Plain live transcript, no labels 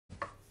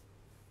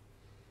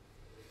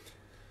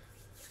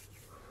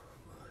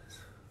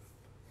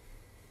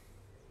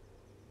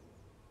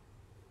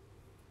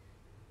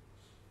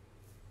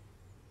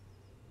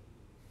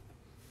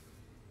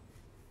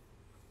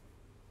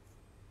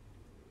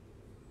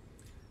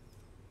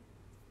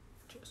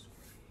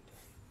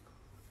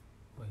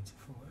Waiting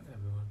for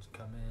everyone to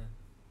come in.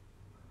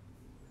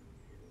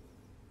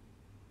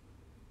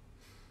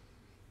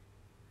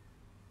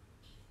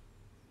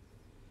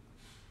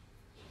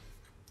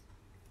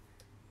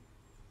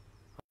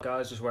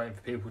 Guys, just waiting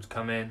for people to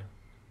come in.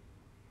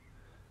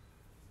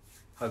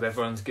 Hope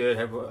everyone's good,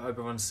 hope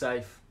everyone's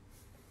safe.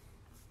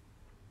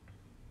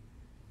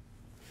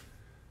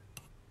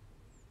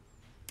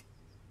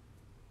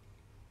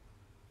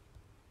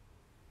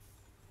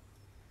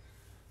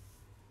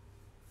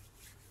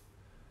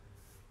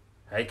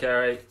 Hey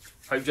Kerry,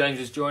 hope James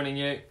is joining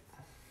you.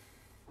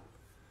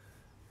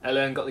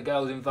 Ellen got the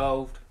girls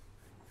involved.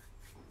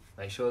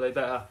 Make sure they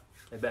better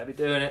be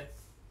doing it.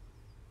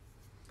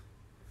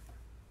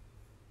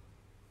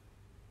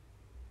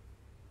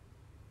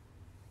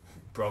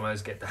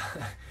 Bromos, get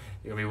that.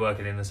 You'll be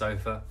working in the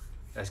sofa.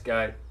 Let's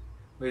go.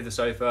 Move the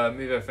sofa,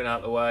 move everything out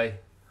of the way.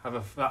 Have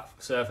a flat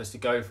surface to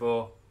go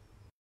for.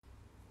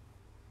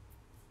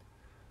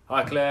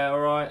 Hi Claire,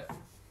 alright?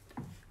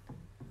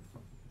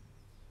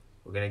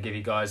 We're going to give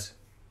you guys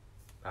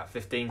about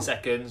 15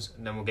 seconds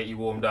and then we'll get you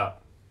warmed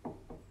up.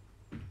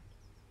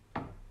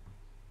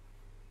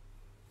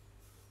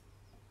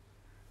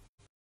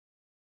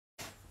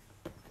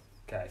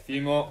 Okay, a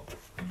few more.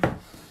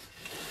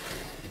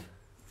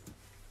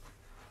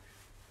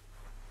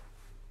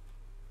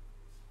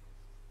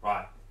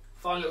 Right,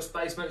 find a little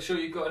space, make sure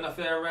you've got enough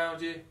air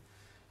around you.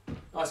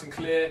 Nice and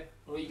clear.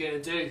 What you're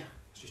going to do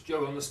is just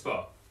jog on the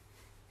spot.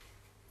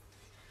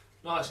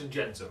 Nice and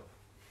gentle.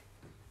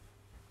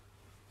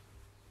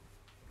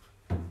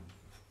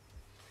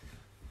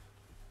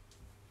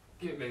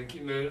 Keep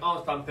moving,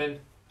 arms pumping,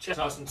 chest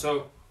nice and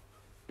tall.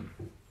 If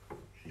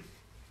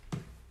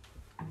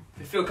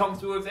you feel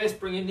comfortable with this,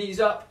 bring your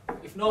knees up.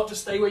 If not,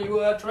 just stay where you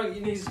were, try and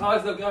get your knees as high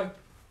as they'll go.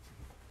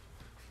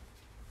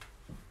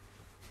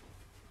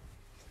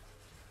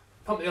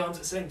 Pump the arms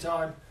at the same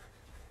time.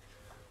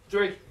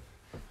 3,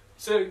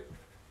 2,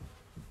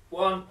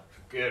 1.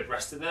 Good,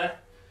 rest it there.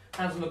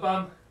 Hands on the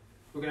bum.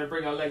 We're going to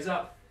bring our legs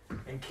up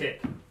and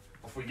kick.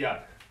 Off we go.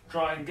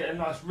 Try and get a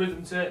nice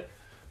rhythm to it.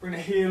 Bring the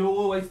heel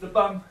all the way to the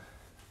bum.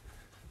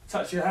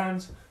 Touch your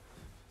hands.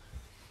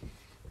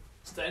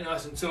 Stay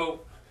nice and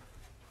tall.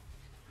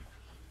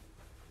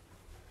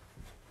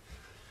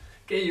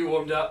 Get you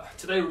warmed up.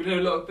 Today we're going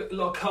to do a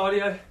lot of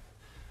cardio,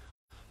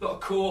 a lot of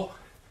core.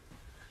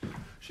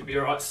 Should be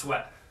alright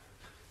sweat.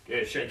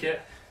 Good, shake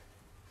it.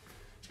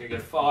 It's going to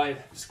go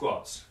 5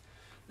 squats.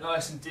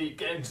 Nice and deep,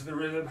 get into the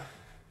rhythm.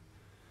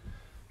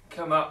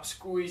 Come up,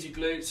 squeeze your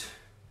glutes.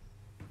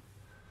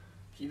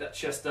 Keep that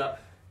chest up.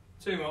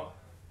 2 more.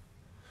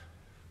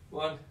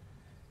 1,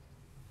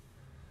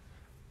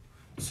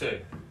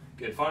 2.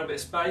 Good, find a bit of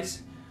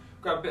space.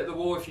 Grab a bit of the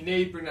wall if you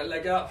need, bring that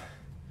leg up.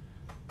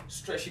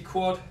 Stretch your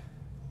quad.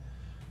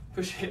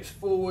 Push your hips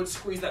forward,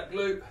 squeeze that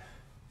glute.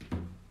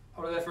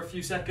 Hold it there for a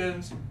few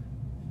seconds.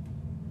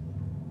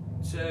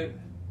 2,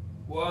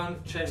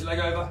 1, change the leg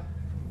over.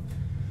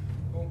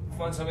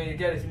 Find something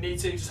again if you need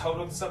to, just hold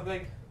on to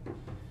something.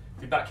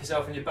 If you back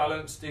yourself in your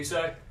balance, do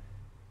so.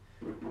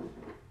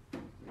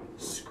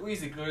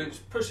 Squeeze the glutes,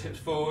 push the hips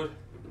forward.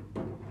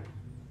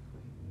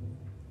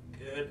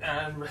 Good,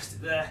 and rest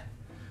it there.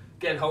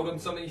 Again, hold on to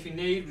something if you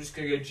need. We're just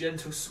going to go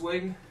gentle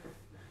swing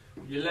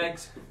with your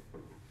legs.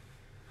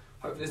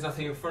 Hope there's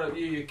nothing in front of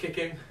you, you're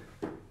kicking.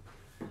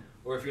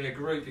 Or if you're in a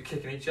group, you're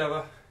kicking each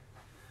other.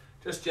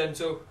 Just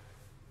gentle.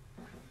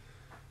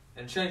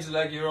 And change the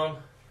leg you're on.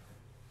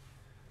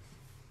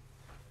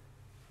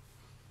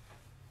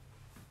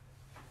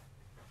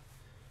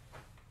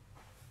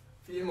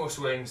 A few more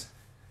swings.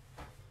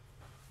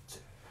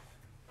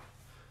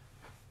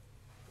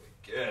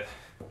 Good.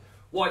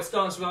 Wide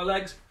stance with our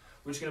legs.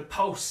 We're just going to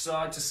pulse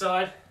side to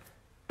side.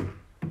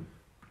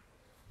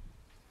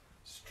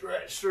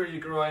 Stretch through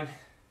your groin.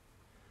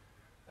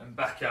 And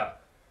back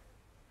up.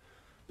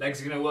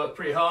 Legs are going to work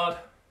pretty hard.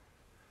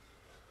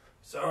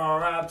 So are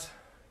our abs.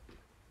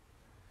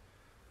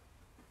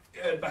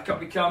 Good, back up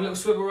we come. Little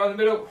swivel around the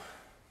middle.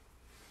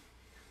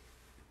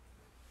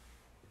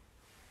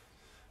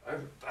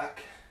 Open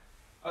back.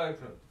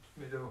 Open up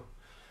middle.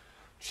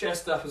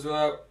 Chest up as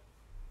well.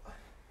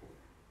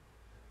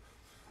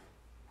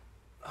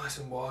 Nice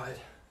and wide.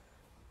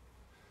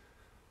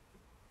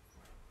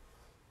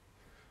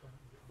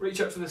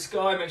 Reach up to the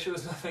sky, make sure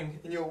there's nothing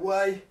in your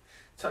way.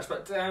 Touch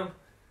back down,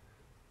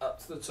 up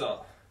to the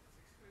top.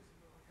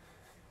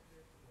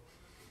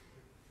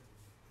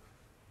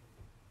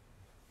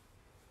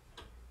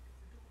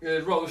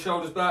 Good, roll the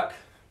shoulders back.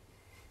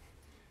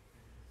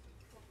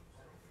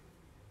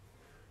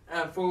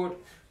 And forward.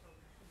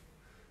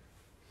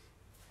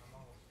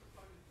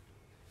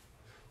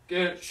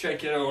 Good,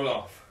 shake it all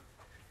off.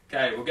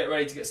 Okay, we'll get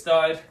ready to get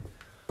started.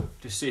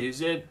 Just see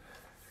who's in.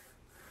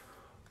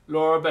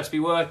 Laura, best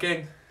be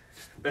working.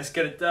 Best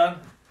get it done.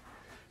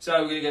 So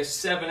we're going to go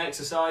 7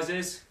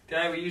 exercises.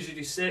 Okay, we usually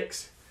do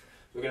 6.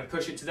 We're going to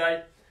push it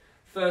today.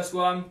 First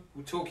one,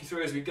 we'll talk you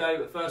through as we go.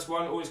 But the first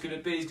one, all it's going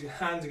to be is your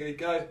hands are going to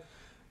go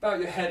about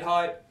your head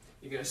height.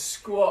 You're going to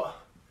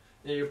squat.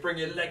 Then you'll bring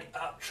your leg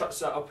up, touch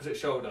that opposite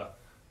shoulder.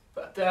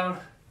 Back down,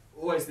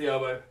 always the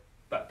elbow,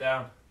 back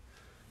down,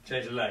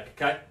 change the leg,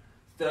 okay?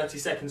 30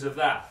 seconds of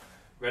that.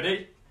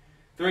 Ready?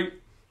 3,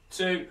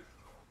 2,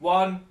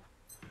 1,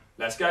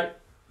 let's go.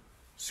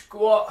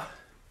 Squat,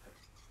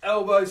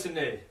 elbow to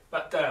knee,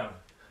 back down,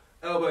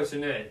 elbow to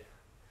knee.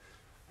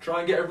 Try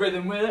and get a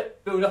rhythm with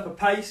it, build up a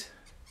pace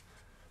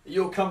that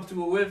you're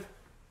comfortable with.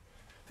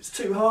 If it's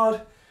too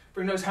hard,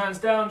 bring those hands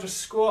down, just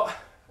squat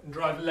and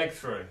drive the leg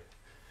through.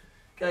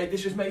 Okay,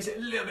 this just makes it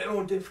a little bit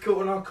more difficult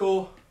on our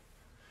core.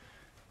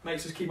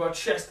 Makes us keep our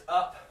chest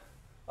up,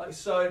 like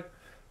so.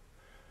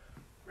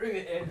 Bring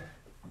it in,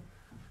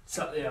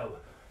 tuck the elbow.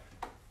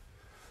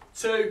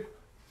 2,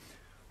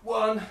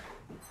 1,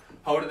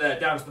 hold it there,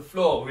 down to the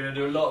floor. We're going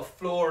to do a lot of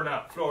floor and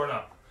up, floor and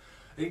up.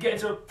 You get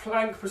into a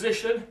plank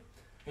position,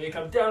 and you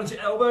come down to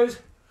your elbows,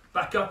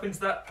 back up into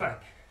that plank.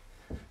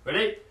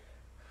 Ready?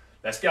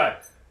 Let's go.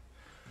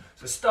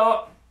 So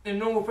start in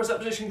normal press up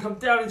position, come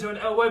down into an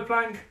elbow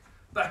plank,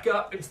 back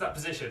up into that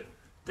position.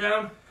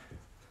 Down,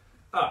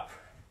 up.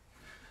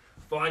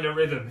 Find a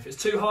rhythm. If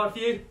it's too hard for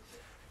you,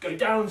 go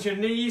down to your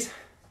knees,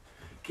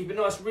 keep it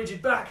nice and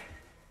rigid back.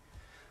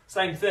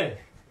 Same thing.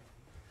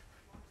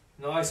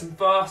 Nice and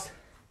fast.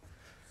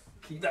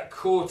 Keep that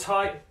core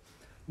tight.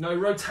 No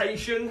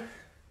rotation.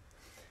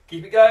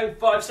 Keep it going.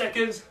 5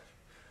 seconds.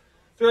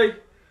 3,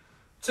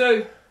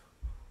 2,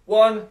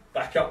 1.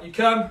 Back up you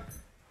come.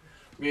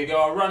 We're going to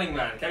go our running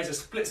man. Okay, so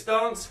split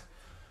stance.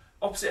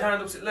 Opposite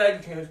hand, opposite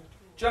leg. You can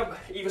jump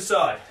either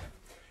side.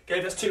 Okay,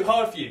 if that's too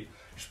hard for you,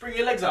 just bring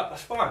your legs up.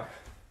 That's fine.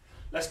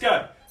 Let's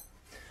go.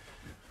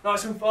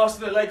 Nice and fast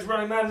with the legs.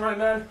 Running man, running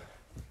man.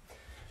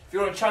 If you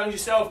want to challenge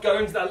yourself, go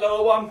into that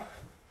lower one.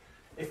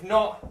 If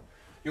not,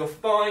 you're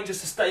fine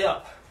just to stay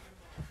up.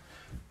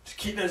 Just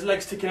keep those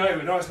legs ticking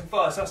over, nice and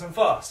fast, nice and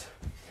fast.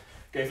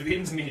 Go for the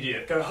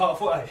intermediate, go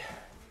halfway.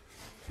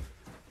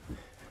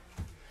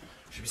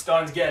 Should be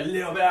starting to get a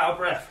little bit out of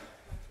breath.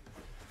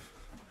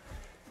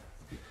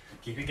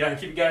 Keep it going,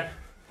 keep it going.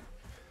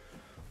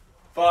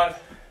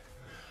 5,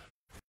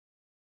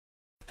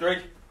 3,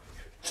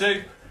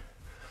 2,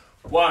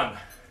 1.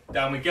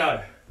 Down we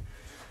go.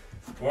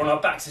 We're on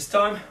our backs this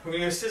time. We're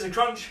going to go scissor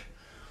crunch.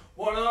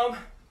 One arm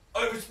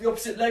over to the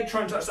opposite leg,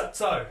 try and touch that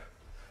toe.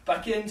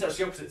 Back in, touch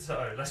the opposite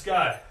toe. Let's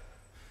go.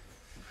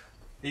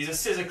 These are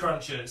scissor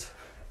crunches.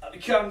 Up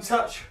you come,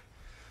 touch.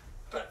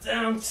 Back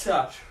down,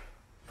 touch.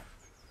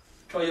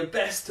 Try your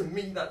best to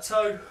meet that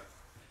toe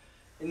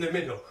in the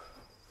middle.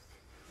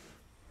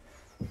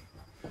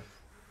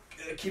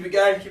 Good. Keep it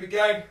going, keep it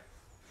going.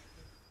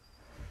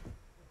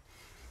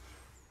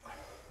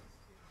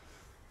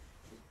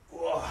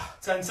 Whoa,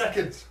 10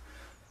 seconds.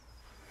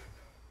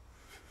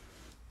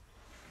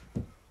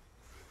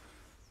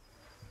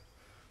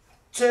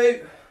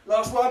 2,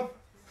 last one.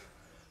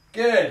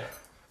 Good.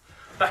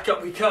 Back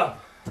up we come.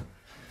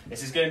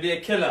 This is going to be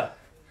a killer.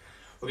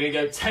 We're going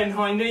to go 10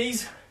 high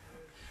knees.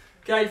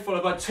 Okay,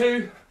 followed by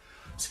 2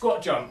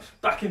 squat jumps.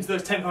 Back into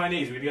those 10 high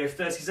knees. We're going to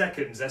go 30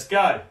 seconds. Let's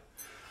go.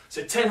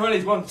 So 10 high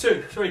knees. 1,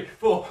 2, 3,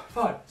 4,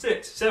 5,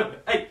 6, 7,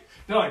 8,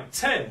 9,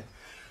 10.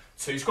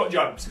 2 squat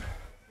jumps.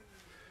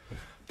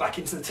 Back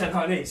into the 10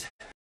 high knees.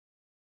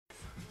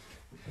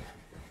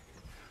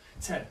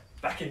 10.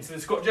 Back into the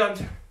squat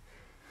jumps.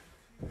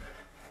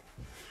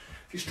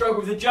 If you struggle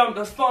with the jump,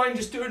 that's fine,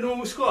 just do a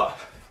normal squat.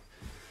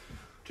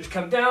 Just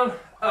come down,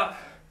 up,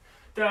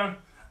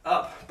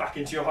 back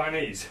into your high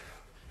knees.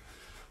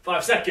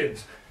 5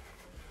 seconds.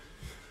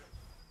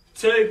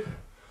 2,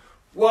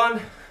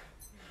 1,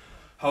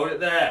 hold it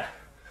there.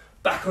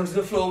 Back onto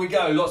the floor we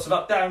go, lots of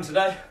up, down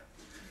today.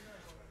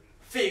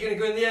 Feet are going to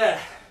go in the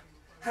air,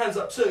 hands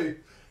up too.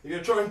 You're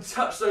going to try and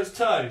touch those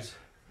toes.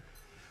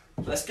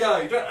 Let's go,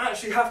 you don't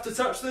actually have to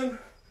touch them,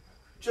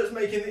 just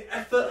making the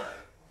effort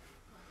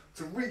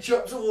to reach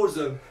up towards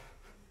them.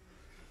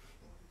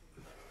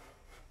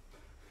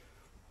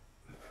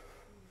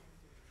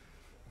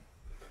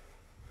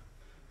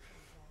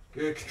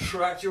 Good,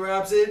 contract your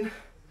abs in.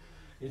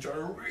 You're trying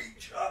to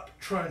reach up,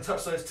 try and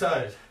touch those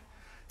toes.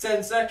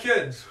 10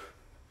 seconds.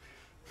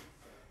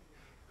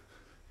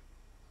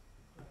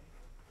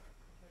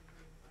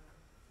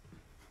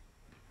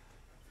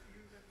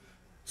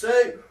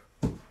 2,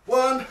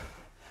 1.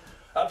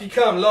 Up you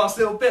come, last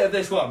little bit of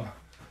this one.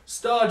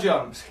 Star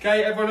jumps,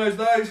 okay, everyone knows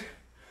those.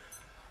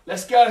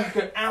 Let's go,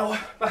 go out,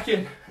 back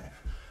in,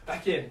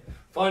 back in.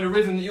 Find a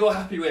rhythm that you're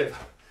happy with.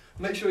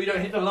 Make sure you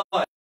don't hit the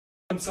line,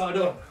 one side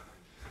on.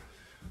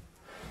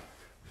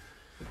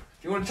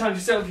 If you want to challenge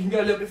yourself, you can go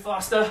a little bit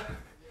faster.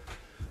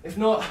 If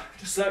not,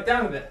 just slow it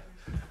down a bit.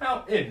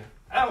 Out, in,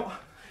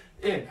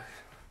 in.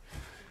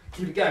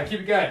 Keep it going, keep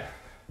it going.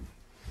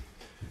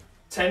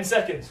 10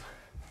 seconds.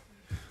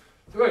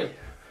 3,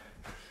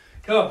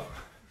 come,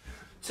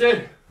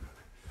 2,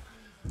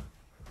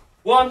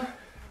 1,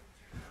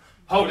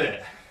 hold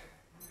it.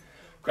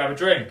 Grab a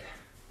drink.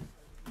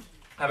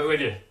 Have it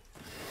with you.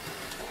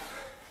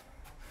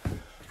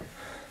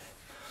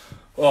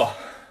 Oh,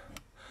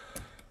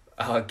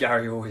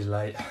 Gary always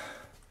late.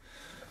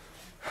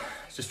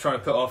 Just trying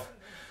to put off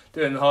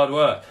doing the hard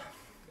work.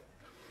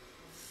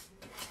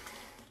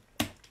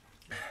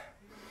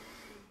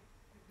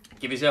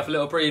 Give yourself a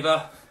little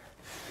breather.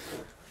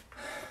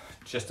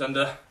 Just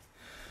under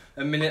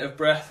a minute of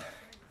breath.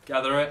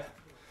 Gather it.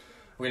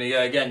 We're going to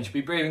go again. You should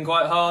be breathing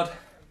quite hard.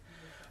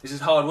 This is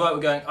hard work. We're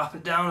going up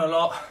and down a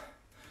lot.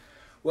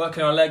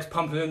 Working our legs,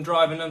 pumping them,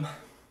 driving them.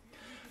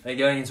 They're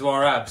going into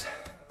our abs.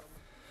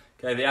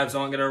 Okay, the abs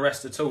aren't going to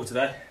rest at all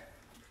today.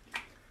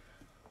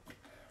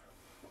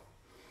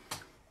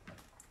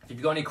 If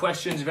you've got any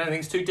questions, if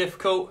anything's too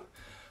difficult,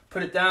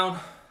 put it down.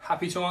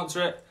 Happy to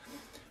answer it.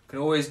 You can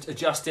always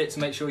adjust it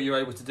to make sure you're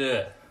able to do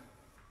it.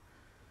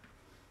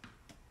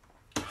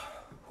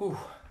 Whew.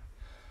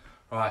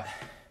 Right,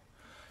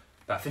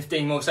 about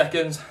 15 more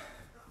seconds.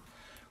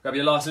 Grab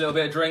your last little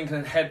bit of drink and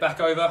then head back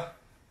over.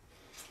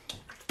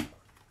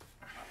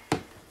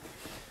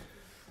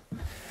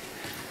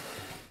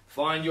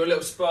 Find your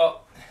little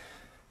spot.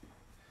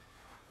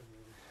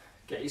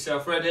 Get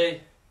yourself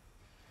ready.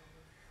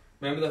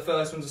 Remember the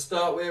first one to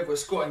start with. We're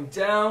squatting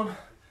down,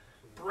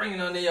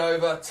 bringing our knee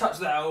over, touch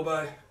that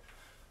elbow,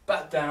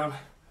 back down,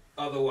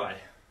 other way.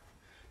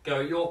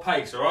 Go at your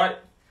pace, all right?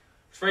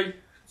 3,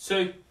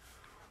 2,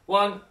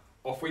 1,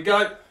 off we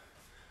go.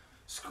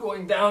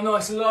 Squatting down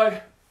nice and low,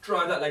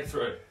 drive that leg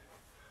through.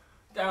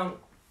 Down,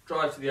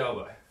 drive to the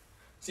elbow.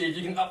 See if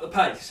you can up the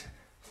pace.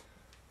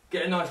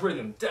 Get a nice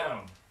rhythm,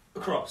 down,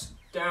 across,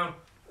 down,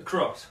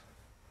 across.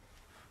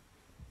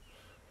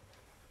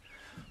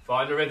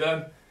 Find a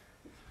rhythm.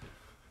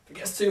 If it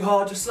gets too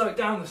hard, just slow it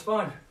down, that's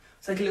fine.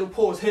 Take a little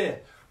pause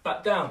here,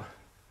 back down.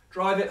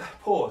 Drive it,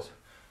 pause.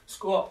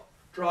 Squat,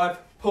 drive,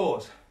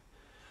 pause.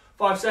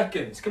 5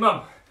 seconds, come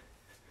on.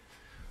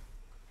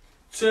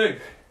 2,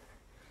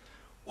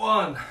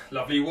 1,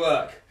 lovely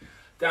work.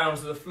 Down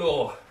to the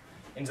floor,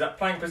 into that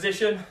plank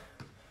position.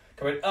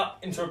 Coming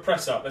up into a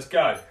press up, let's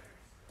go.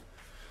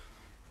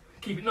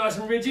 Keep it nice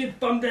and rigid,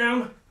 bum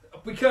down,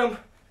 up we come.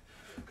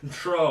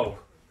 Control,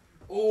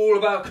 all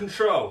about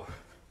control.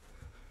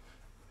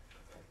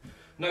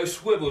 No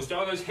swivels, don't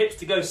want those hips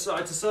to go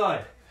side to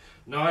side.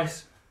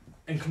 Nice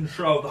and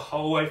control the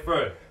whole way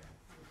through.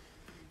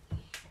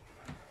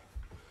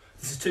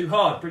 This is too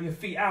hard, bring your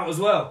feet out as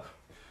well.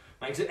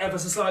 Makes it ever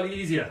so slightly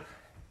easier.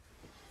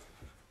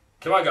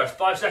 Come on guys,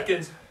 5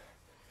 seconds.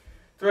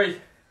 3,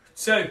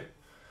 2,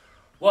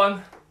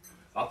 1,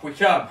 up we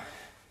come.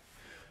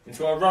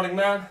 Into our running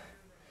man.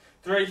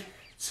 3,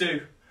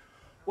 2,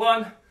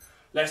 1,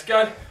 let's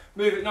go.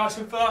 Move it nice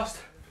and fast.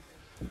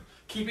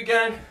 Keep it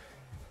going.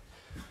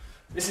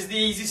 This is the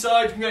easy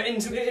side, you can go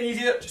into it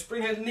easier, just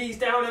bring your knees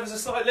down ever so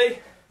slightly.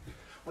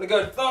 Want to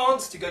go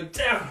advanced, you go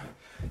down,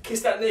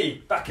 kiss that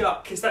knee, back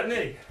up, kiss that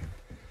knee.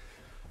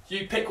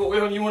 You pick what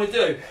one you want to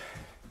do.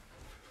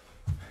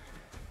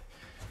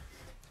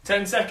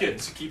 10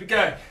 seconds, keep it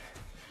going.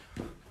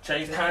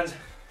 Change the hands,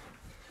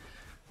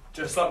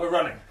 just like we're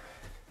running.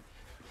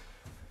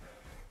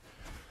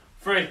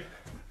 3,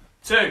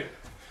 2,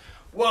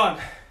 1,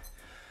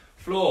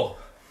 floor.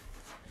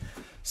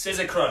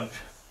 Scissor crunch.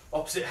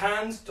 Opposite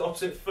hands to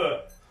opposite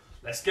foot.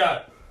 Let's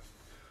go.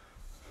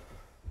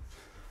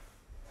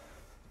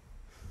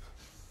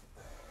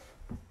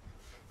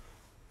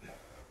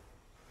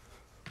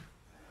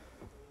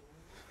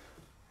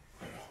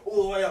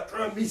 All the way up,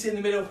 try and meet in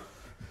the middle.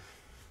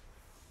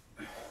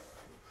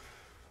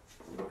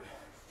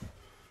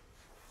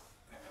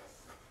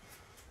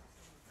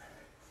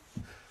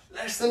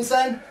 Less than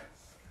 10.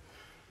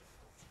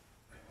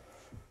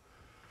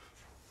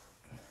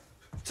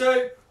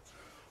 2,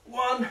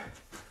 1.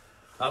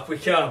 Up we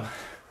come.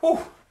 Woo.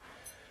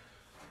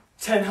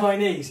 10 high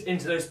knees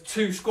into those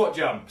 2 squat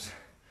jumps.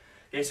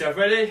 Get yourself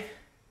ready.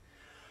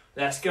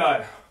 Let's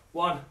go.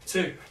 1,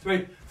 2,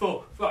 3,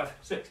 4, 5,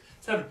 6,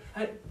 7,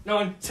 8,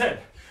 9, 10.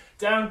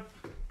 Down.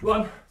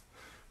 1,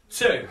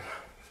 2.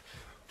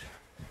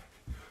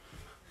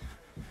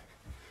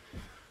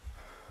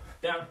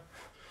 Down.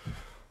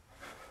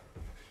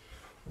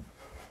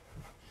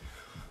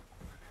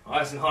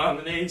 Nice and high on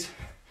the knees.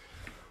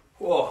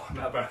 Whoa, I'm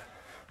out of breath.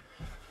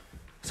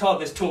 It's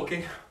hard this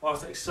talking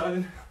whilst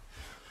exercising.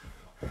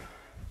 1,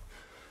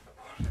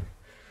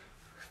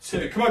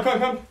 2, come on, come on,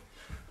 come on.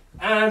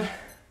 And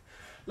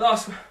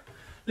last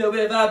little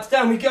bit of abs,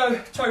 down we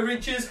go, toe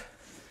reaches,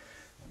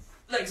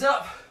 legs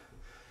up,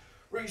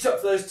 reach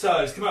up to those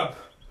toes, come on.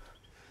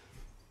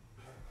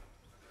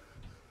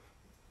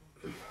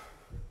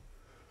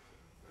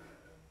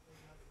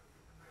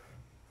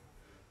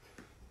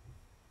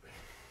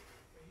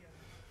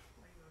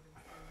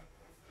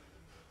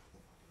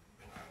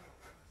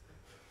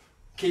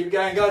 Keep it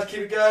going guys, keep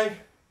it going.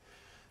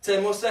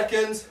 10 more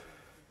seconds.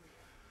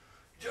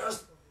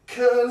 Just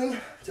curling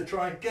to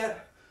try and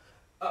get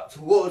up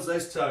towards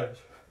those toes.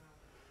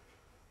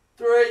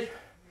 3,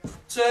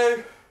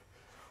 2,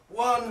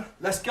 1,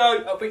 let's go.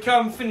 Up we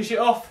come, finish it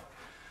off.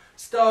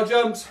 Star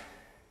jumps,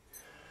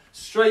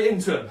 straight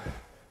into them.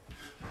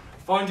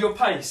 Find your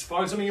pace,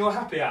 find something you're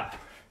happy at.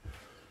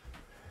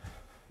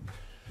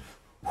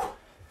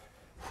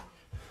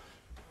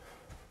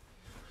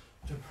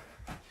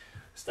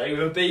 Stay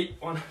with a beat.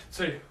 1,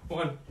 2,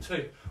 1,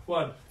 2,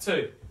 1,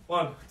 2,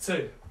 1,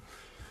 2.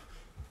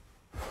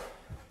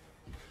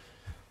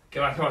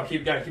 Come on,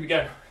 keep it going, keep it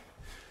going.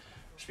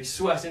 Should be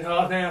sweating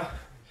hard now.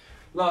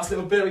 Last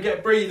little bit, we get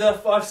a breather,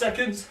 5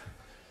 seconds.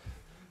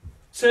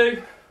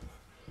 2,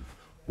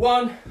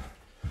 1.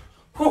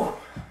 Whew.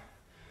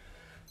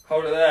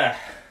 Hold it there.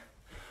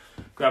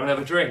 Grab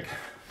another drink.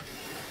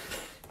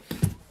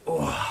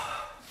 Oh.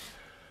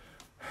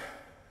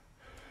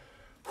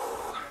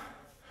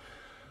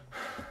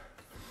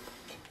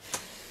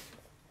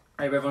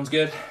 Hope everyone's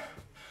good.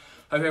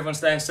 Hope everyone's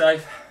staying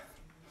safe.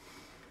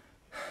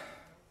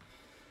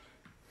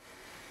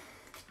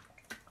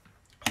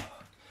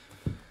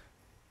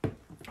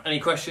 Any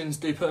questions,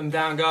 do put them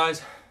down,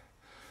 guys.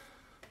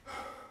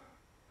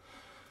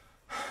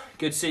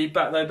 Good to see you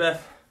back though,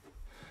 Beth.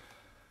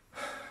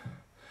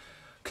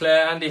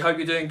 Claire, Andy, hope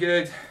you're doing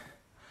good.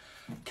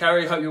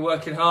 Carrie, hope you're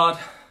working hard.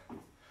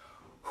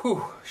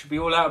 Whew, should be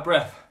all out of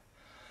breath.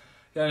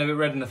 Getting a bit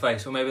red in the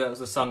face, or maybe that was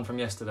the sun from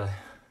yesterday.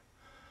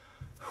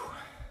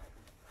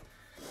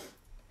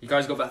 You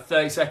guys got about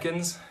 30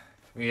 seconds.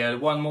 We had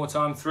one more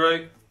time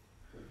through.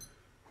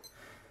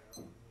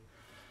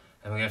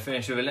 And we're going to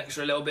finish with an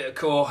extra little bit of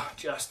core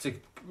just to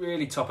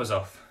really top us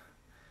off.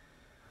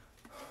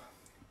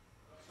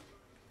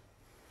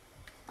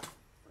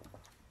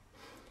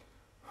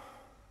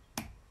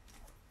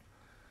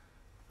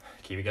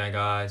 Keep it going,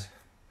 guys.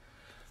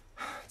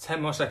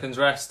 10 more seconds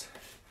rest.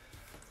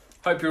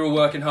 Hope you're all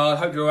working hard.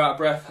 Hope you're all out of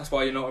breath. That's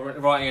why you're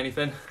not writing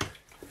anything.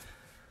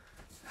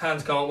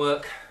 Hands can't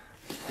work.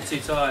 You're too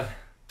tired.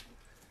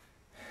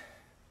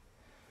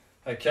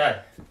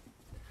 Okay.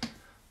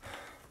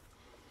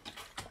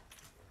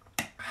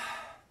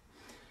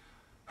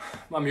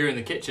 Mum, you're in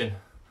the kitchen.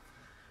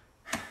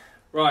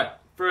 Right,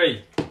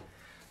 3,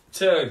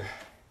 2,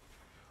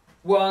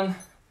 1.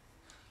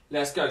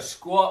 Let's go.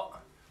 Squat.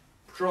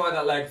 Dry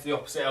that leg to the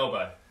opposite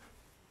elbow.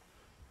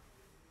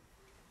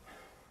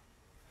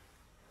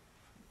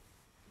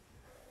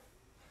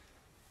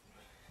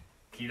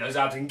 Keep those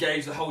abs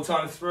engaged the whole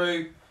time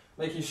through,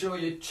 making sure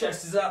your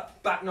chest is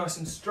up, back nice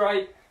and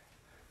straight.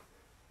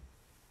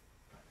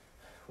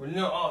 We're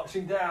not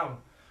arching down,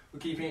 we're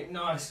keeping it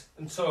nice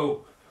and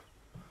tall.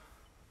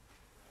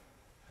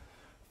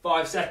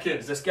 5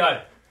 seconds, let's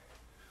go.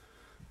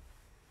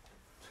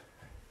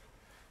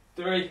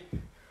 3,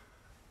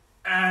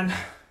 and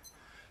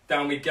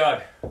down we go.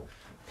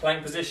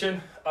 Plank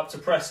position, up to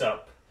press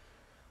up.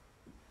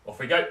 Off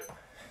we go.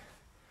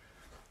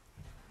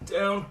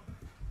 Down,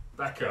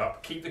 back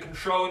up. Keep the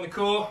control in the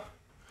core.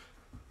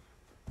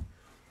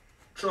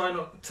 Try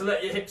not to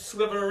let your hips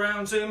swivel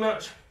around too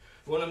much.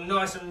 You want them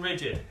nice and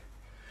rigid.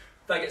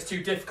 If that gets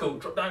too difficult,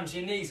 drop down to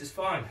your knees, it's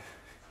fine.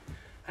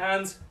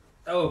 Hands,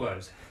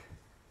 elbows.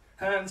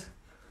 Hands,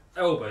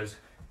 elbows.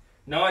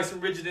 Nice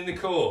and rigid in the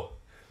core.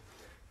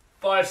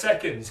 5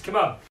 seconds, come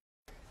on.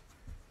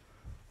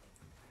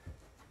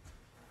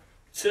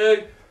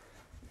 2,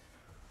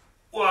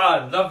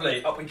 1,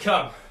 lovely, up we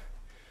come.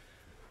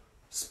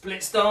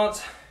 Split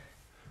stance,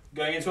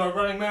 going into our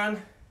running man.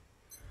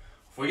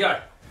 Off we go.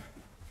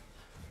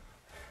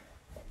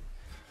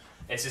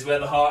 This is where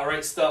the heart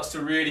rate starts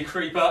to really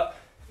creep up.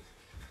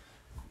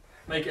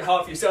 Make it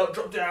hard for yourself,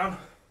 drop down,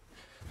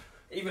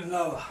 even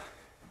lower.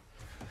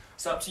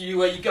 It's up to you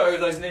where you go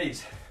with those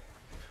knees.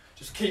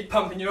 Just keep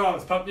pumping your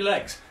arms, pump your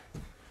legs.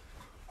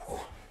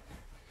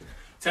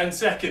 10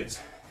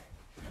 seconds.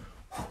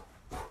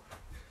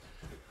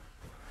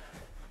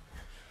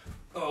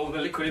 Oh,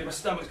 the liquid in my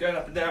stomach's going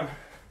up and down.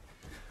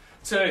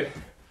 2,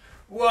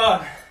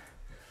 1,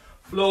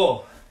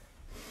 floor.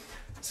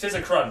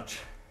 Scissor crunch.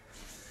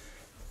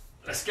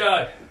 Let's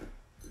go.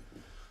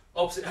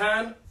 Opposite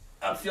hand,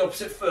 up to the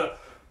opposite foot.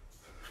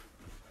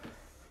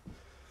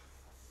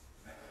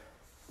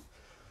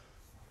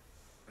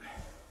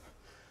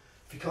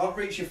 If you can't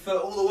reach your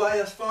foot all the way,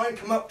 that's fine.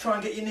 Come up, try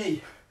and get your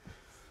knee.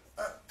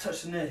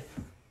 Touch the knee.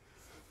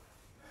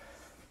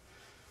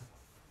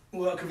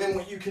 Work within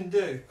what you can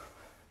do.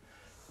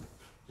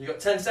 You got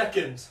 10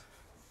 seconds.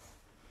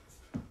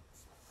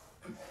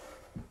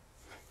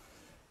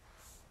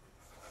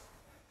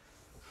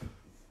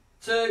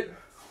 2,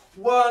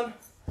 1,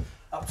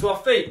 up to our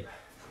feet.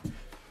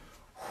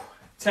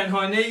 10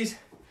 high knees,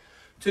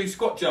 2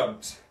 squat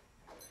jumps.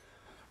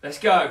 Let's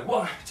go.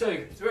 1,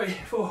 2, 3,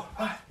 4,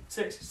 5,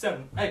 6,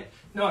 7, 8,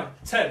 9,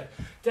 10.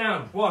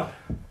 Down. 1,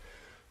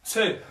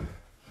 2.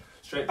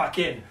 Straight back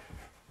in.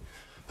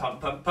 Pump,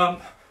 pump,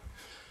 pump.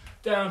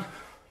 Down.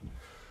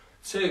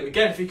 2.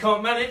 Again, if you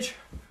can't manage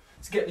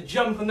to get the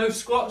jump on those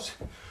squats,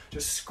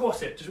 just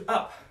squat it. Just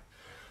up.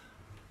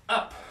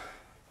 Up.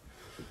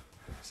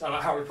 Sound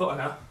like Harry Potter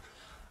now.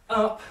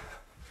 Up.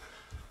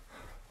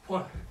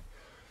 1,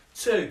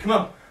 2. Come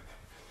on.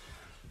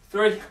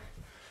 3,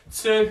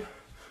 2,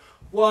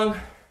 1.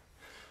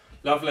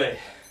 Lovely.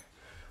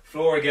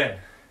 Floor again.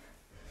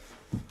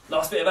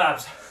 Last bit of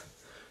abs.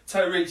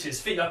 Toe reaches,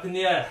 feet up in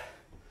the air.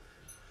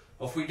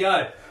 Off we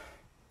go.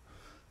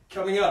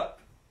 Coming up.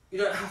 You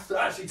don't have to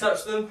actually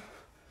touch them.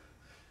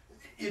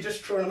 You're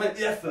just trying to make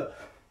the effort.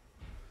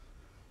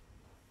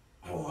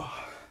 Oh.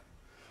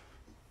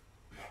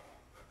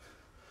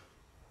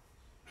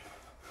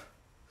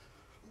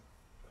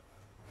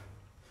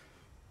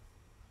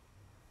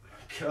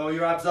 curl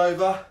your abs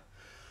over.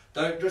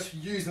 Don't just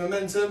use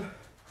momentum.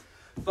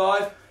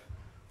 5,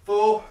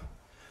 4,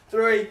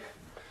 3,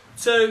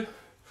 2,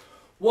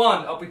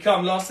 1. Up we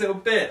come, last little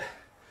bit.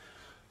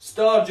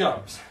 Star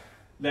jumps.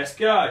 Let's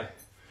go.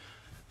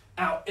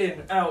 Out,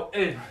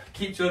 in.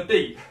 Keep to a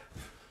beat.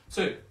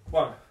 2,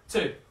 1,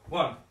 2,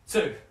 1,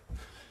 2.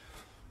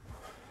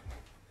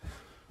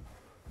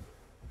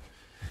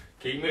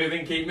 Keep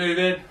moving, keep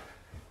moving.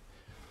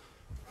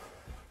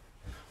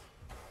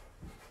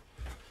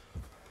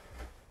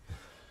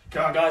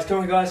 Come on guys,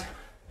 come on guys.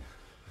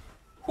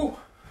 Whew.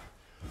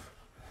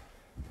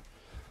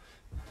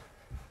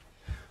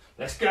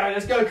 Let's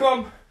go,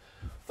 come on.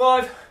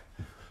 5,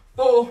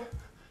 4,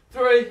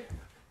 3,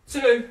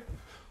 2,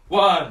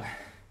 1.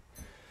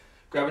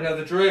 Grab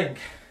another drink.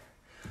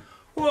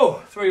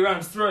 Whoa, 3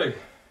 rounds through.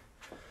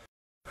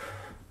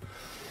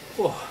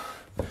 Whoa.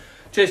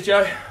 Cheers,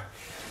 Joe.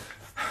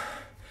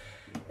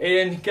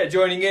 Ian, get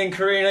joining in.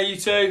 Karina, you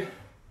too.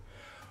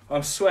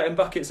 I'm sweating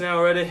buckets now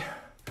already.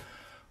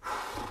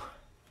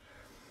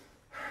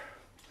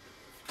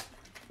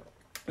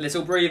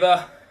 Little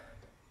breather.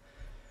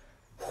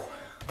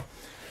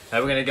 Now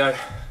we're going to go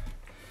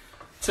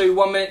 2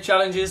 1-minute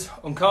challenges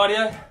on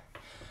cardio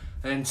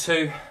and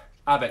 2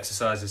 ab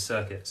exercises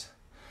circuits.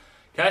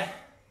 Okay?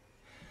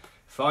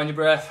 Find your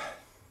breath.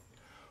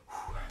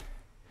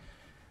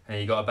 And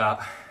you got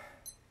about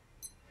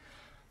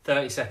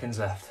 30 seconds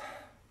left.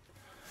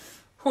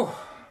 Whew.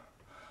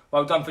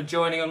 Well done for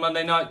joining on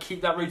Monday night.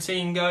 Keep that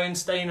routine going,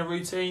 stay in a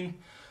routine,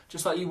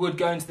 just like you would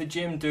going to the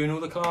gym, doing all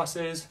the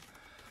classes,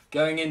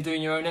 going in,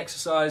 doing your own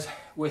exercise.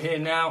 We're here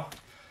now,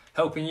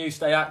 helping you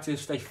stay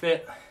active, stay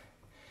fit.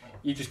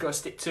 You just got to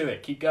stick to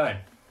it, keep going.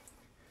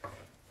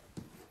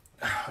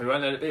 We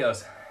won't let it be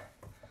us.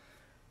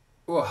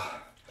 Whoa.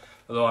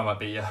 Although I might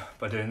beat you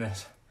by doing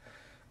this.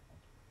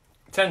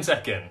 10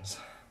 seconds.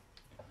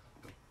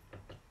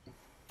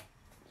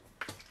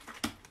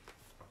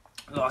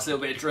 Last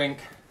little bit of drink,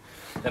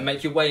 then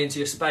make your way into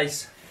your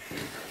space.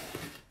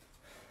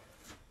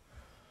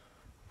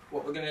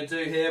 What we're going to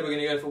do here, we're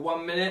going to go for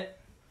 1 minute.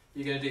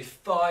 You're going to do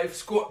 5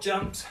 squat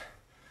jumps,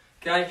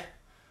 okay,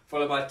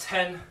 followed by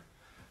 10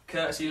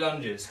 courtesy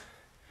lunges.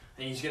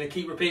 And you're just going to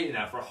keep repeating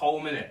that for a whole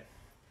minute.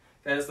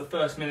 Okay, that's the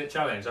first minute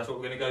challenge. That's what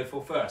we're going to go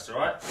for first, all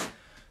right?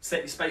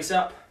 Set your space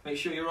up, make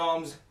sure you're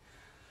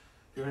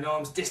in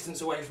arm's distance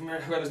away from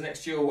whoever's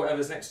next to you or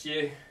whatever's next to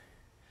you.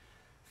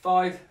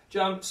 5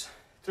 jumps.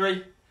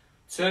 3,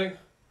 2,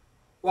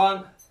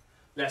 1,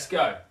 let's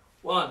go.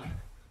 1,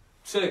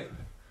 2,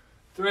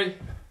 3,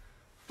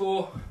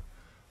 4,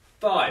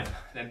 5. And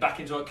then back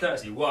into our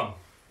courtesy. 1,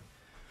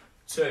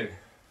 2,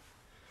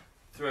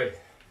 3,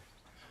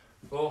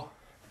 4,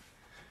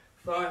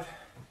 5,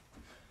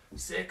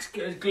 6.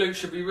 Good. Glutes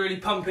should be really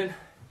pumping.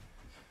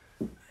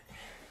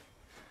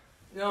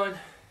 9,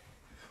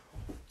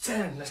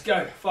 10. Let's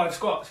go. 5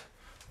 squats.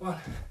 1,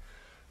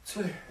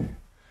 2,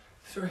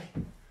 3,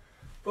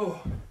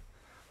 4,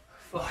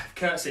 5,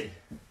 curtsy.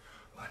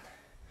 1.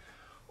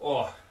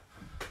 Oh,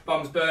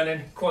 bum's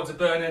burning, quads are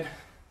burning.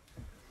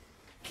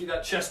 Keep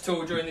that chest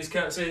tall during these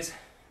curtsies.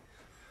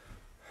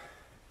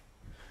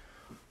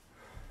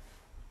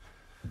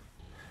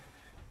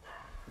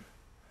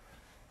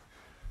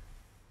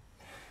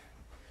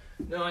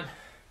 9,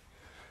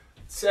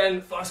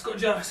 10, 5 squat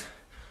jumps.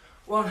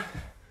 1,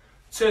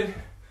 2,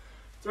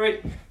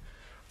 3,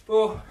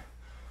 4,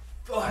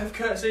 5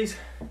 curtsies.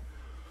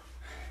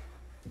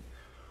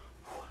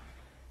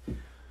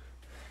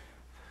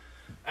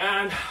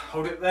 And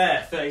hold it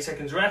there, 30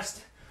 seconds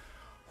rest.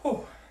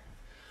 Whew.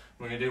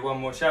 We're going to do one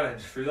more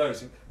challenge through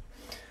those.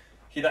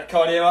 Keep that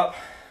cardio up.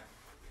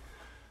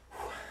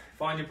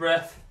 Find your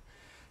breath,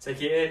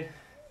 take it in.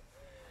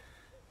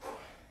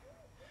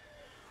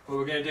 What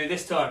we're going to do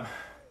this time,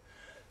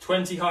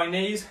 20 high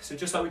knees. So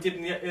just like we did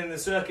in the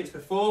circuits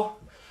before,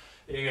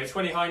 you're going to go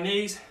 20 high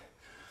knees,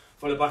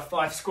 followed by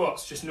 5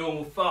 squats, just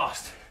normal,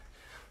 fast.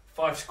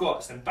 5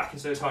 squats, then back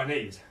into those high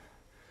knees.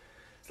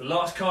 It's the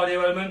last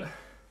cardio element.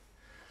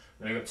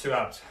 Then we've got 2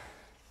 abs.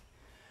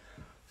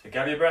 So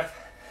gather your breath.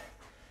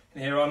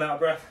 In here I'm out of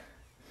breath.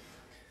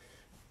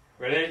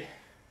 Ready?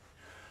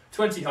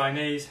 20 high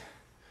knees,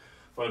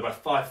 followed by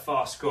 5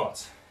 fast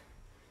squats.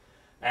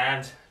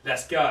 And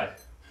let's go.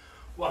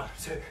 1,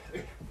 2,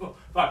 3, 4,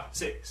 5,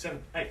 6,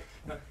 7, 8,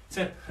 9,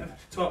 10, 11,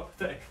 12,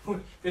 13,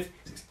 14, 15,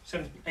 16,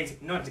 17, 18,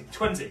 19,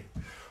 20.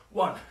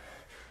 1,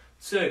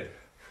 2,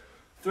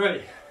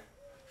 3,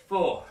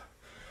 4,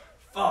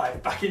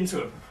 5. Back into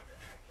them.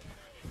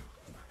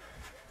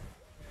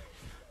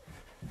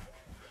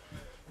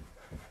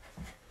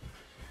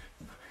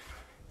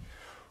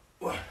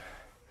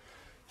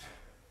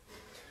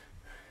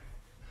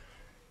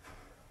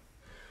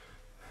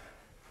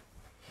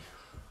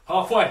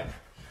 Halfway.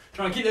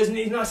 Try and keep those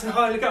knees nice and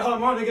high. Look at how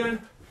mine are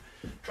going.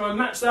 Try and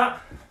match that.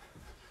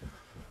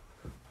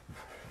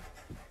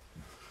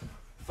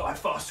 5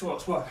 fast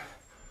squats. 1,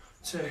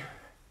 2,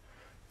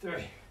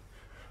 3,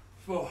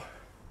 4,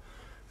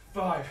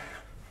 5.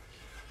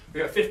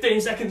 We've got 15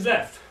 seconds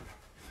left.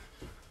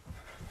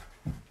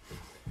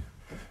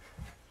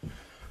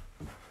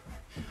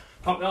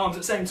 Pump the arms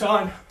at the same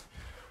time.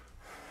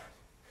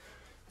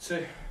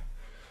 2,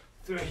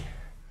 3,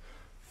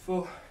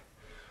 4,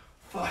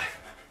 5.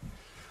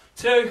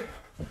 2,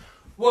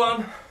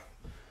 1.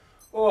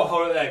 Oh,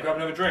 hold it there, grab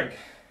another drink.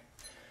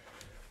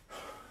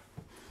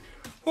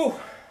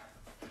 Oh.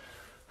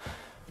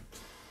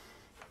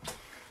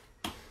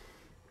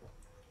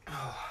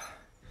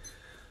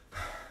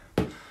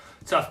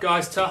 Tough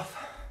guys, tough.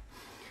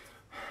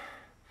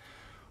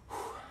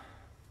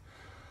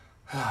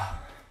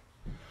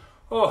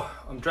 Oh,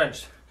 I'm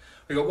drenched.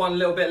 We've got one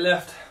little bit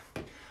left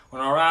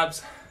on our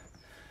abs.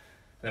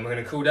 Then we're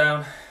going to cool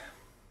down.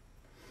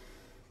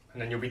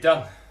 And then you'll be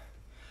done.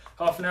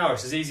 Half an hour,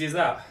 it's as easy as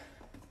that.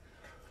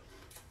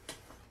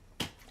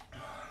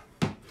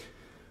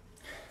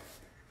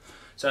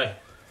 So,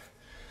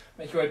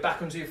 make your way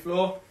back onto your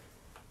floor.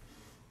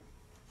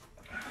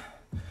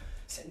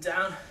 Sit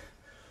down.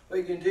 What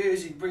you can do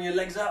is you bring your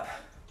legs up.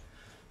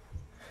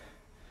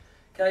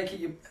 Okay, keep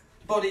your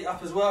body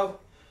up as well.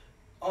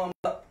 Arms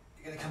up.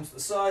 You're going to come to the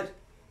side,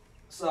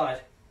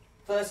 side.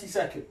 30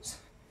 seconds.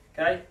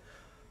 Okay,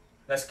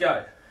 let's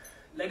go.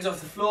 Legs off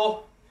the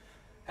floor,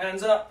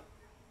 hands up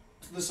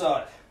to the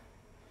side.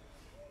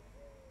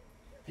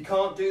 If you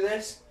can't do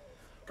this,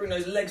 bring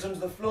those legs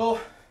onto the floor.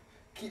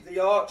 Keep the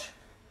arch.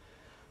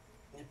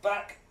 Your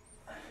back,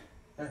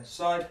 and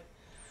side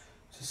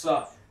to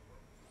side.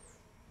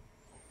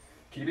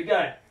 Keep it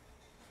going.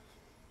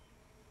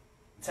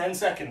 10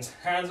 seconds,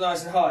 hands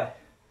nice and high.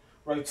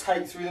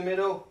 Rotate through the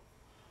middle.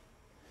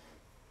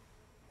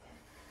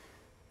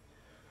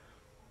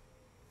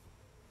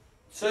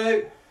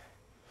 2,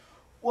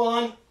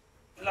 1,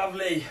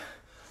 lovely.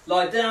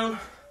 Lie down.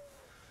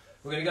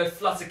 We're going to go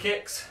flutter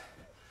kicks.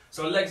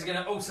 So our legs are going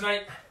to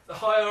alternate. The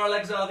higher our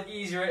legs are, the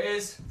easier it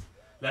is.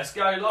 Let's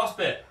go, last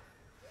bit.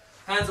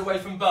 Hands away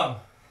from bum.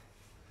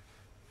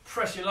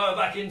 Press your lower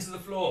back into the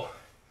floor.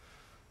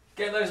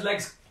 Get those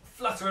legs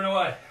fluttering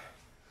away.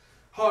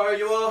 Higher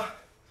you are,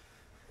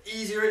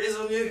 easier it is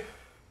on you.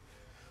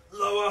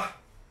 Lower,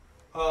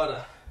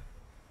 harder.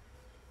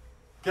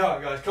 Go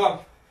on guys, come on.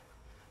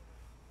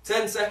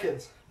 10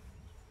 seconds.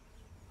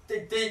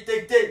 Dig deep,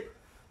 dig deep.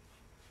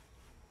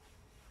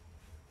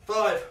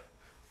 5,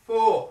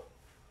 4,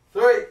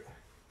 3,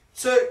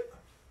 2,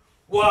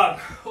 1.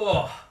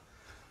 Oh,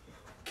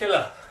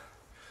 killer.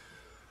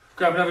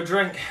 Grab another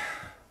drink.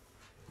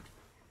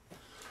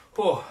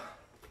 Oh.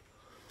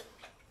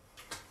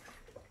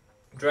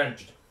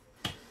 Drenched.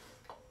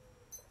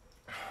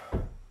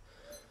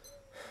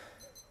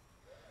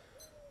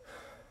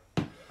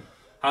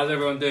 How's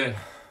everyone doing?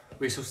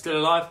 We still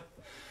alive?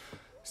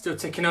 Still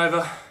ticking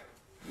over?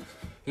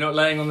 You're not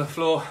laying on the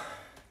floor?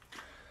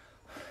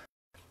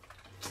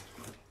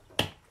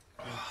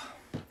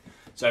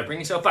 So bring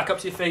yourself back up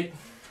to your feet.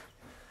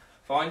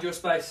 Find your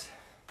space.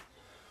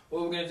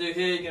 What we're going to do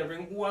here, you're going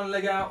to bring one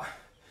leg out.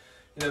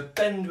 You're going to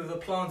bend with a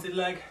planted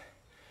leg.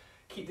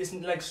 Keep this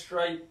leg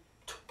straight.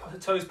 The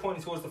toes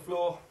pointing towards the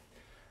floor,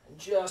 and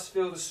just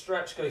feel the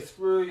stretch go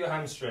through your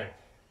hamstring.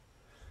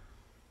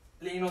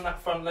 Lean on that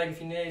front leg if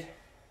you need.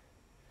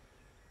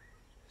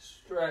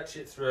 Stretch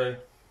it through.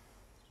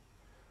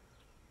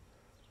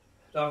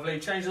 Lovely.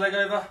 Change the leg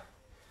over.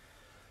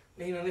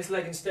 Lean on this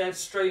leg instead.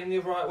 Straighten the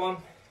right one.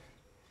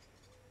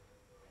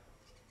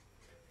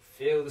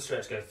 Feel the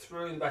stretch go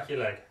through the back of your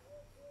leg.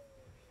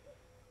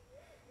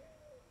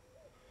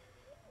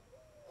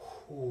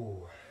 Ooh.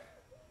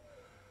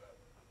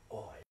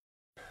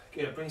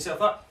 Good, bring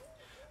yourself up.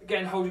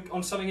 Again, hold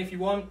on something if you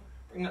want.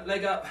 Bring that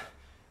leg up.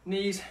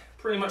 Knees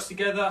pretty much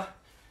together.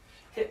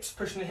 Hips,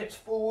 pushing the hips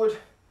forward.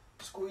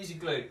 Squeeze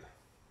your glute.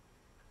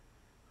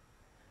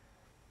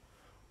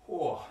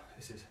 Oh,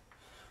 this is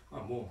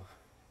warm.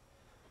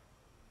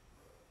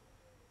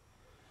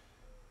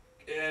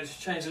 Good,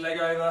 change the leg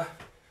over.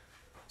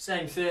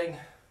 Same thing.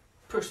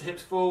 Push the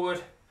hips forward.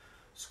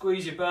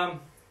 Squeeze your bum.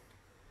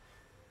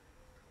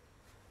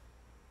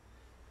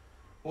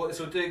 What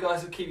this will do,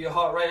 guys, will keep your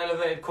heart rate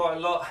elevated quite a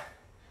lot.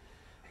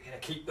 You're going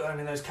to keep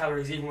burning those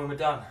calories even when we're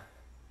done.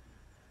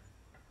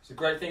 It's a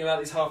great thing about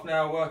these half an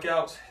hour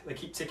workouts, they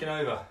keep ticking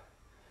over.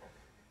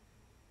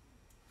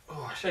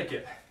 Oh, shake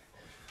it.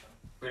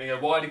 We're going to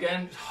go wide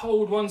again, just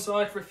hold one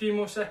side for a few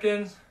more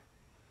seconds.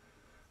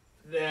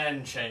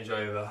 Then change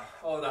over.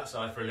 Hold that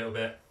side for a little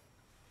bit.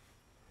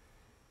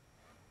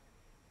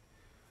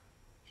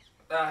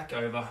 Back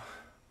over.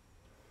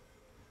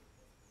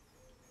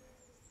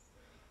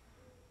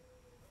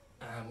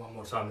 And one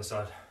more time this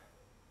side.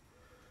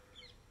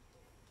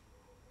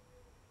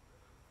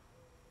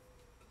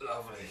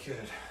 Lovely,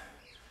 good.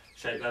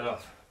 Shake that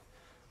off.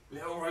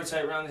 Little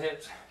rotate around the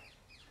hips.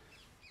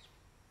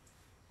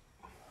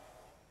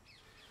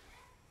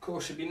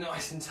 Core should be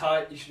nice and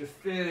tight. You should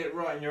feel it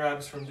right in your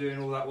abs from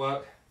doing all that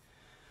work.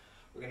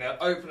 We're going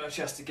to open our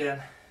chest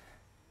again.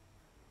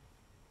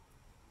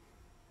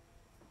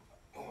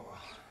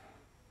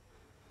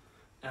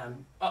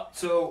 And up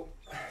till,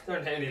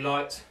 don't hit any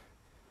lights.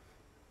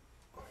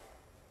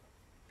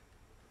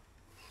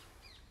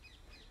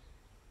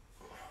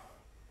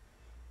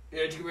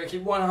 Good, you're going to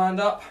keep one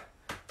hand up,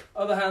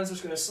 other hand's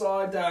just going to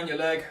slide down your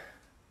leg,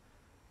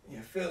 You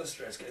feel the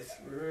stress go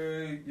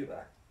through your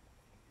back,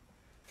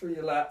 through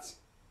your lats,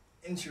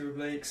 into your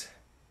obliques.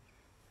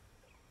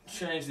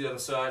 Change the other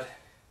side.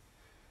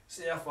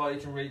 See how far you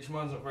can reach.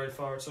 Mine's not very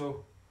far at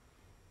all.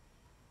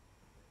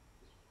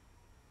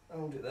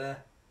 Hold it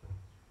there.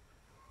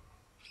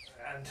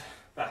 And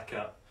back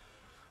up.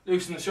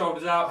 Loosen the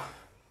shoulders out.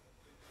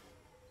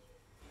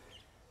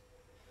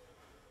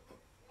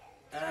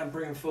 And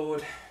bring them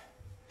forward.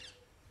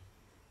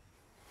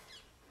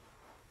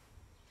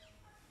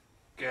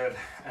 Good.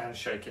 And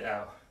shake it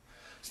out.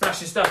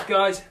 Smashing stuff,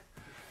 guys.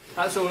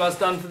 That's all I've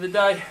done for the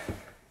day.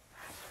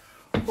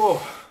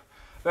 Oh,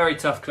 very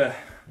tough, Claire.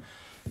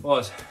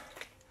 Was.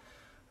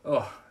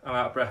 Oh, I'm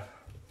out of breath.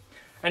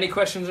 Any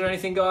questions or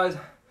anything, guys?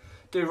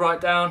 Do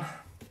write down.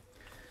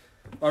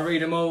 I'll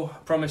read them all, I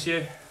promise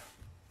you.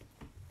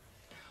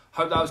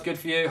 Hope that was good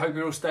for you. Hope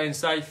you're all staying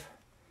safe.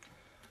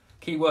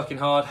 Keep working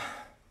hard.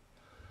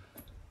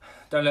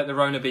 Don't let the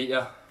Rona beat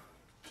you.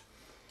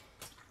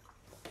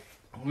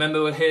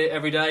 Remember, we're here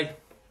every day.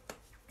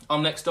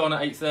 I'm next on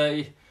at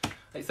 8:30.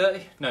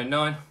 8:30? No,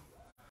 9.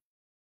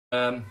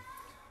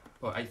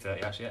 Well,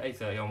 8:30 actually.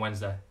 8:30 on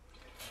Wednesday.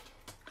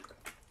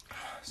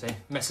 See,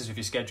 messes with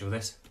your schedule,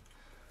 this.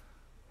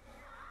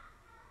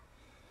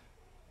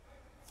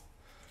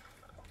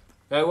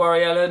 Don't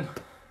worry, Ellen.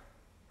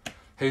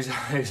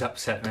 Who's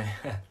upset me?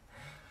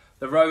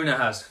 The Rona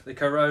has. The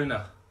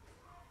Corona.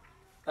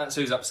 That's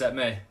who's upset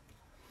me.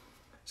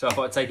 So I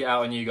thought I'd take it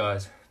out on you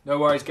guys. No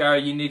worries,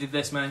 Gary. You needed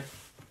this, mate.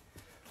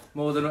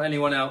 More than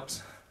anyone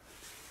else.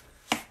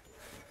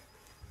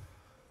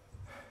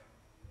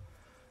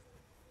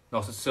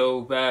 Not at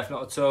all, Beth.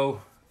 Not at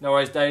all. No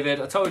worries,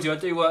 David. I told you I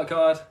do work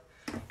hard.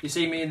 You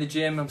see me in the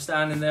gym. I'm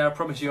standing there. I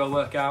promise you I'll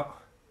work out.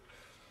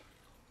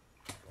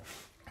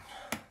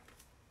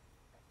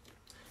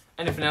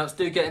 Anything else,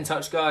 do get in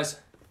touch,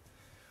 guys.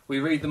 We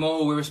read them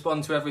all, we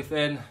respond to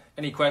everything.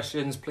 Any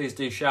questions, please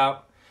do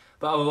shout.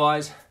 But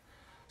otherwise,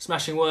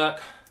 smashing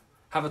work.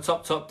 Have a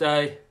top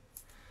day.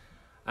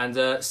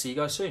 And see you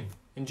guys soon.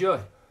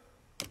 Enjoy.